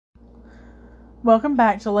Welcome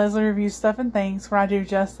back to Leslie Reviews Stuff and Things, where I do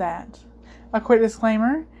just that. A quick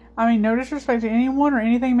disclaimer, I mean no disrespect to anyone or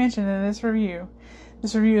anything mentioned in this review.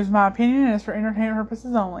 This review is my opinion and is for entertainment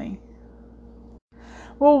purposes only.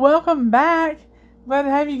 Well, welcome back. Glad to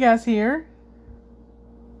have you guys here.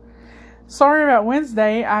 Sorry about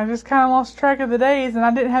Wednesday, I just kind of lost track of the days and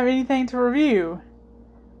I didn't have anything to review.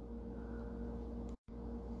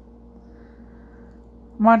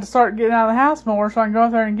 I wanted to start getting out of the house more so I can go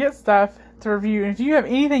out there and get stuff to review. And if you have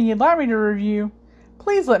anything you'd like me to review,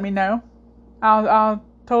 please let me know. I'll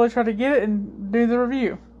totally try to get it and do the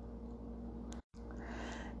review.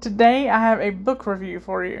 Today I have a book review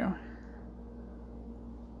for you.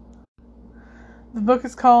 The book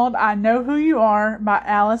is called I Know Who You Are by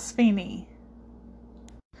Alice Feeney.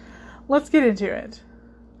 Let's get into it.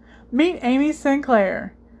 Meet Amy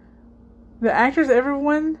Sinclair, the actress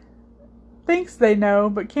everyone thinks they know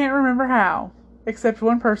but can't remember how, except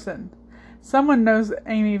one person. Someone knows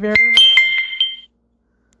Amy very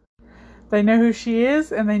well. They know who she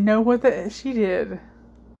is and they know what she did.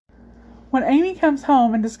 When Amy comes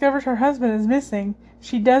home and discovers her husband is missing,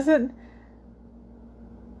 she doesn't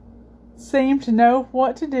seem to know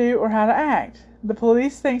what to do or how to act. The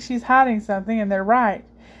police think she's hiding something, and they're right.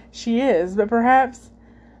 She is, but perhaps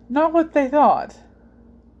not what they thought.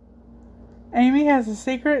 Amy has a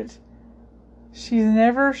secret she's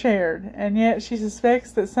never shared, and yet she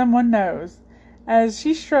suspects that someone knows, as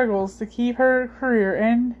she struggles to keep her career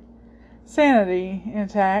and sanity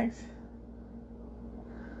intact.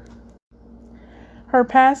 Her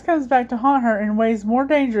past comes back to haunt her in ways more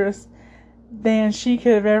dangerous than she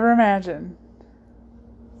could have ever imagined.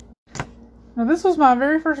 Now, this was my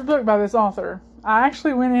very first book by this author. I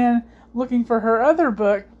actually went in looking for her other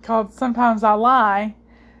book called Sometimes I Lie,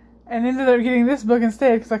 and ended up getting this book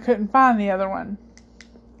instead because I couldn't find the other one.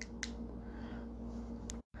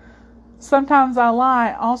 Sometimes I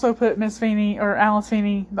Lie also put Miss Feeney, or Alice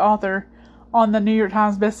Feeney, the author, on the New York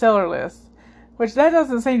Times bestseller list. Which that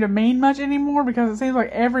doesn't seem to mean much anymore, because it seems like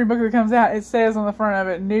every book that comes out, it says on the front of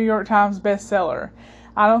it, New York Times bestseller.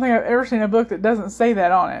 I don't think I've ever seen a book that doesn't say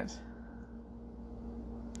that on it.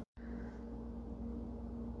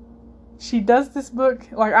 She does this book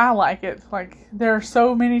like I like it. Like, there are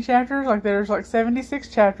so many chapters. Like, there's like 76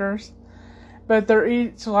 chapters. But they're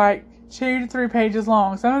each like 2 to 3 pages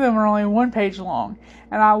long. Some of them are only 1 page long.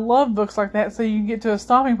 And I love books like that, so you can get to a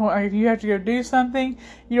stopping point. Like, if you have to go do something,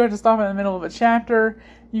 you don't have to stop in the middle of a chapter.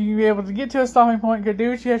 You can be able to get to a stopping point, go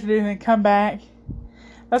do what you have to do, and then come back.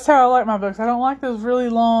 That's how I like my books. I don't like those really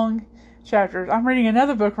long chapters. I'm reading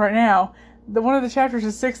another book right now. One of the chapters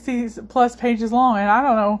is 60 plus pages long, and I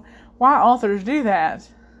don't know why authors do that.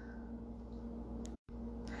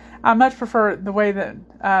 I much prefer the way that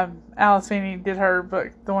Alice Feeney did her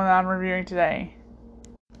book, the one that I'm reviewing today.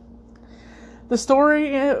 The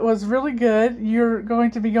story was really good. You're going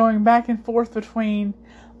to be going back and forth between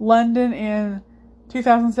London in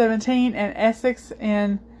 2017 and Essex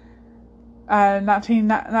in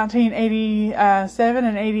 1987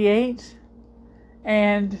 and 88.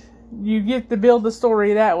 And you get to build the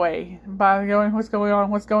story that way by going what's going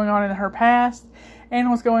on in her past and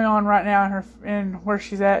what's going on right now in where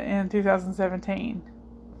she's at in 2017.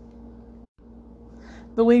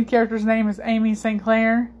 The lead character's name is Amy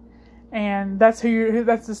Sinclair, and that's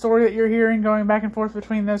that's the story that you're hearing, going back and forth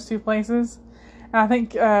between those two places. And I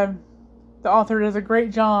think the author does a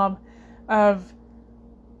great job of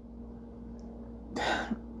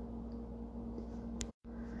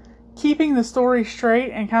keeping the story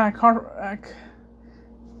straight and kind of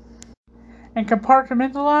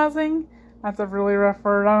compartmentalizing. That's a really rough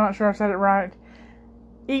word. I'm not sure I said it right.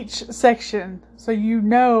 Each section, so you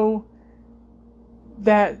know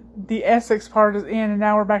that the Essex part is in and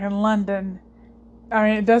now we're back in London. I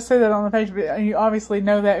mean, it does say that on the page, but you obviously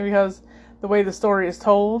know that because the way the story is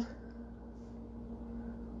told.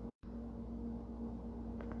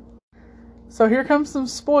 So here comes some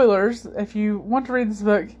spoilers. If you want to read this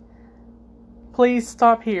book, please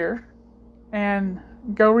stop here and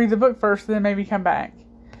go read the book first, and then maybe come back,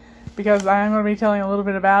 because I am going to be telling a little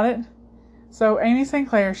bit about it. So Amy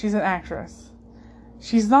Sinclair, she's an actress.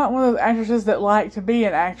 She's not one of those actresses that like to be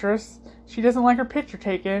an actress. She doesn't like her picture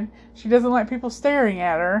taken. She doesn't like people staring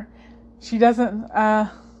at her. She doesn't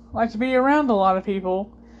like to be around a lot of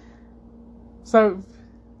people. So,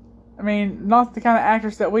 I mean, not the kind of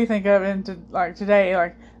actress that we think of today,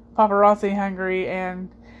 like paparazzi hungry and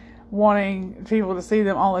wanting people to see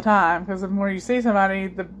them all the time. Because the more you see somebody,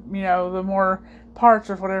 the more parts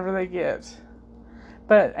or whatever they get.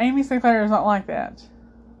 But Amy Sinclair is not like that.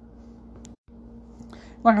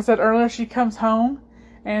 Like I said earlier, she comes home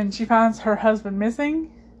and she finds her husband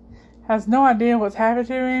missing. has no idea what's happened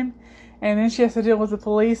to him, and then she has to deal with the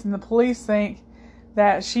police, and the police think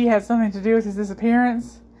that she had something to do with his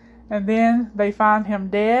disappearance, and then they find him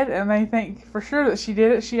dead, and they think for sure that she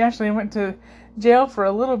did it. She actually went to jail for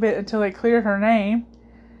a little bit until they cleared her name,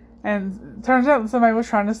 and it turns out that somebody was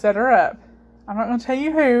trying to set her up. I'm not going to tell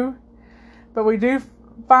you who, but we do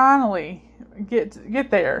finally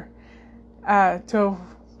get there to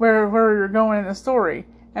where you're going in the story.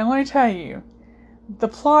 And let me tell you, the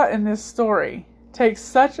plot in this story takes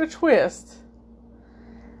such a twist.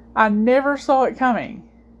 I never saw it coming.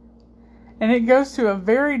 And it goes to a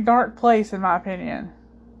very dark place, in my opinion.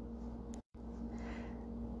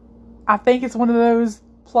 I think it's one of those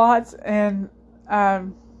plots and that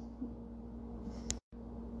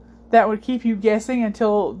would keep you guessing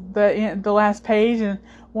until the last page and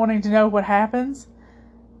wanting to know what happens.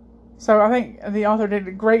 So I think the author did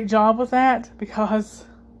a great job with that, because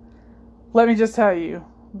let me just tell you,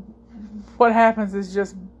 what happens is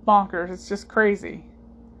just bonkers. It's just crazy.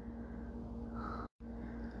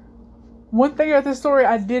 One thing about this story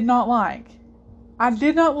I did not like. I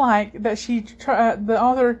did not like that the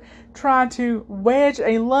author tried to wedge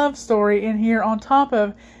a love story in here on top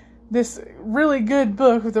of this really good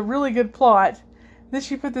book with a really good plot. Then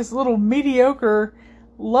she put this little mediocre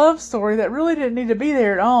love story that really didn't need to be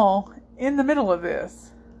there at all in the middle of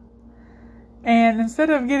this. And instead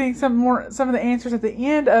of getting some of the answers at the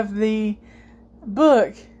end of the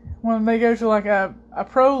book, when they go to like a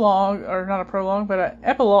prologue, or not a prologue, but an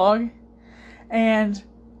epilogue, and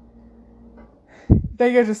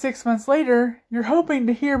they go to 6 months later, you're hoping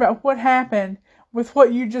to hear about what happened with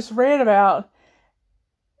what you just read about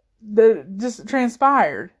that just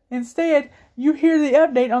transpired. Instead, you hear the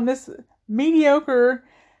update on this mediocre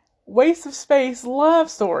waste of space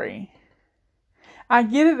love story. I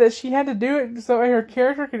get it that she had to do it so her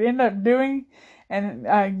character could end up doing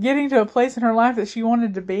and getting to a place in her life that she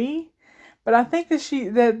wanted to be. But I think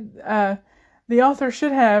that the author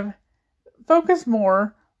should have focused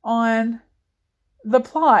more on the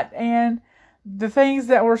plot and the things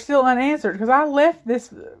that were still unanswered. Because I left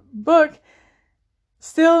this book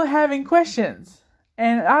still having questions,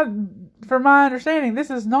 and from my understanding, this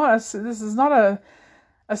is not a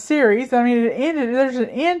series. I mean, it ended. There's an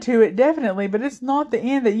end to it, definitely, but it's not the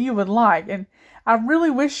end that you would like. And I really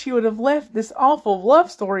wish she would have left this awful love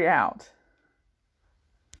story out.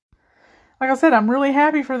 Like I said, I'm really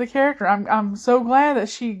happy for the character. I'm so glad that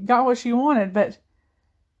she got what she wanted, but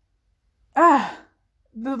the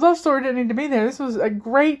love story didn't need to be there. This was a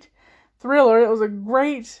great thriller. It was a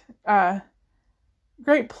great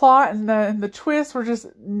plot, and the twists were just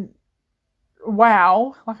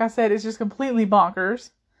wow. Like I said, it's just completely bonkers.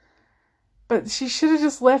 But she should have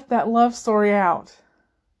just left that love story out.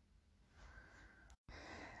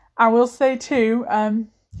 I will say too,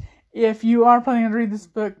 if you are planning to read this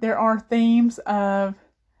book, there are themes of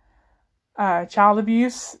child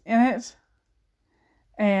abuse in it,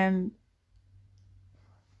 and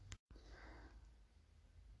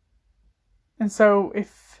so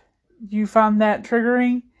if you find that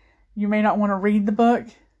triggering, you may not want to read the book.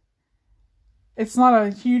 It's not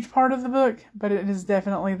a huge part of the book, but it is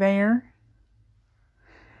definitely there.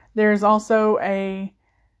 There is also a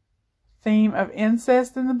theme of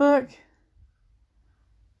incest in the book.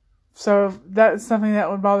 So if that's something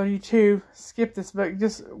that would bother you too, skip this book.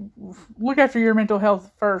 Just look after your mental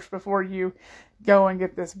health first before you go and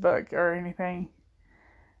get this book or anything.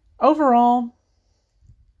 Overall,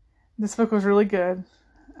 this book was really good.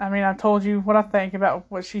 I mean, I've told you what I think about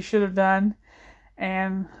what she should have done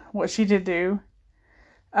and what she did do.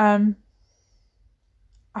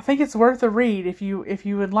 I think it's worth a read if you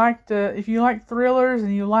like thrillers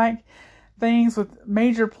and you like things with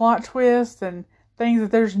major plot twists and things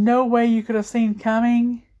that there's no way you could have seen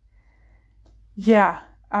coming. Yeah,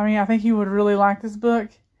 I mean, I think you would really like this book.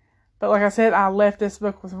 But like I said, I left this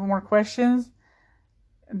book with more questions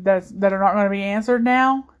that are not going to be answered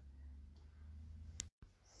now.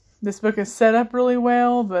 This book is set up really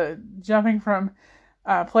well. The jumping from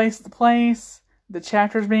place to place, the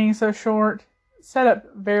chapters being so short, set up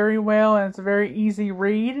very well, and it's a very easy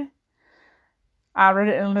read. I read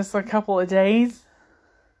it in just a couple of days.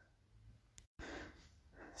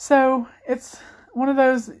 So it's one of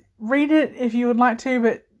those, read it if you would like to,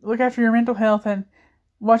 but look after your mental health and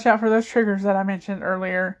watch out for those triggers that I mentioned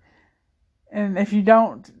earlier. And if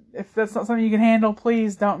that's not something you can handle,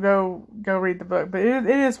 please don't go read the book. But it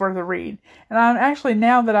is worth a read. And I'm actually,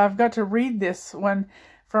 now that I've got to read this one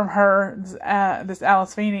from her, this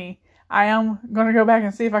Alice Feeney, I am going to go back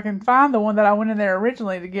and see if I can find the one that I went in there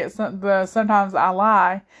originally to get the Sometimes I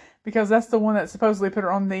Lie, because that's the one that supposedly put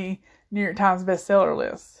her on the New York Times bestseller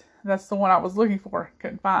list. That's the one I was looking for,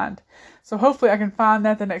 couldn't find. So hopefully I can find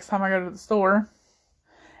that the next time I go to the store.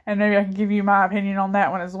 And maybe I can give you my opinion on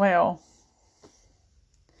that one as well.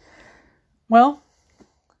 Well,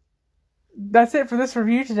 that's it for this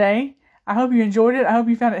review today. I hope you enjoyed it. I hope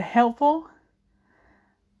you found it helpful.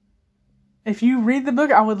 If you read the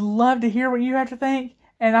book, I would love to hear what you have to think.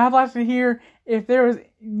 And I'd like to hear if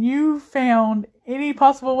you found any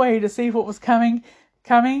possible way to see what was coming,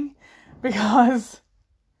 because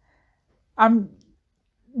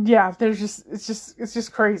it's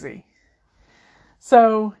just crazy.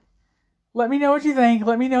 So let me know what you think.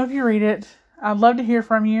 Let me know if you read it. I'd love to hear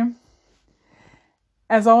from you.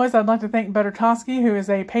 As always, I'd like to thank Buttertosky, who is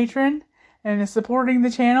a patron and is supporting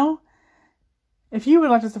the channel. If you would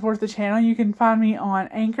like to support the channel, you can find me on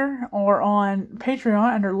Anchor or on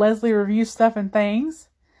Patreon under Leslie Reviews Stuff and Things.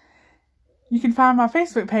 You can find my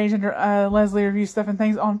Facebook page under Leslie Reviews Stuff and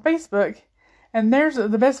Things on Facebook. And there's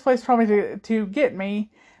the best place probably to get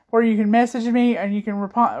me, where you can message me and you can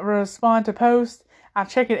respond to posts. I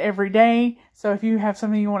check it every day. So if you have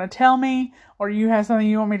something you want to tell me or you have something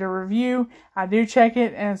you want me to review, I do check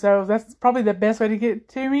it. And so that's probably the best way to get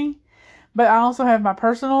to me. But I also have my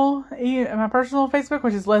personal Facebook,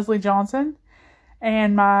 which is Leslie Johnson.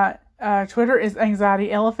 And my Twitter is Anxiety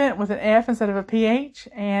Elephant with an F instead of a PH.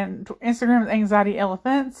 And Instagram is Anxiety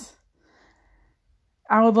Elephants.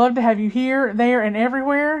 I would love to have you here, there, and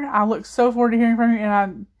everywhere. I look so forward to hearing from you. And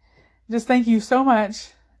I just thank you so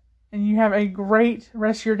much. And you have a great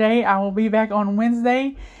rest of your day. I will be back on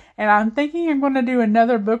Wednesday. And I'm thinking I'm going to do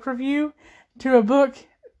another book review to a book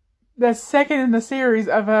that's second in the series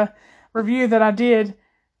of a review that I did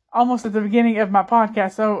almost at the beginning of my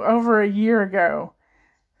podcast, so over a year ago.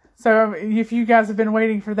 So if you guys have been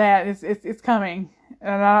waiting for that, it's coming.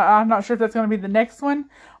 And I'm not sure if that's going to be the next one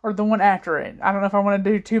or the one after it. I don't know if I want to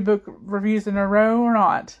do 2 book reviews in a row or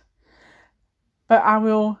not. But I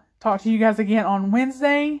will talk to you guys again on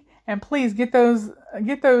Wednesday. And please get those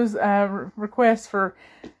requests for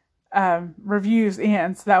reviews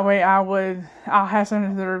in, so that way I'll have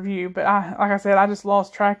something to review. But like I said, I just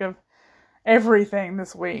lost track of everything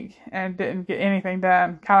this week and didn't get anything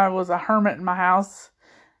done. Kind of was a hermit in my house.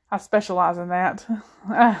 I specialize in that.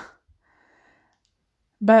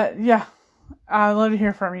 But yeah, I'd love to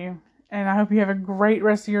hear from you. And I hope you have a great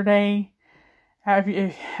rest of your day. Have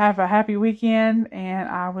a happy weekend, and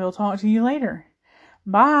I will talk to you later.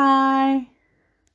 Bye.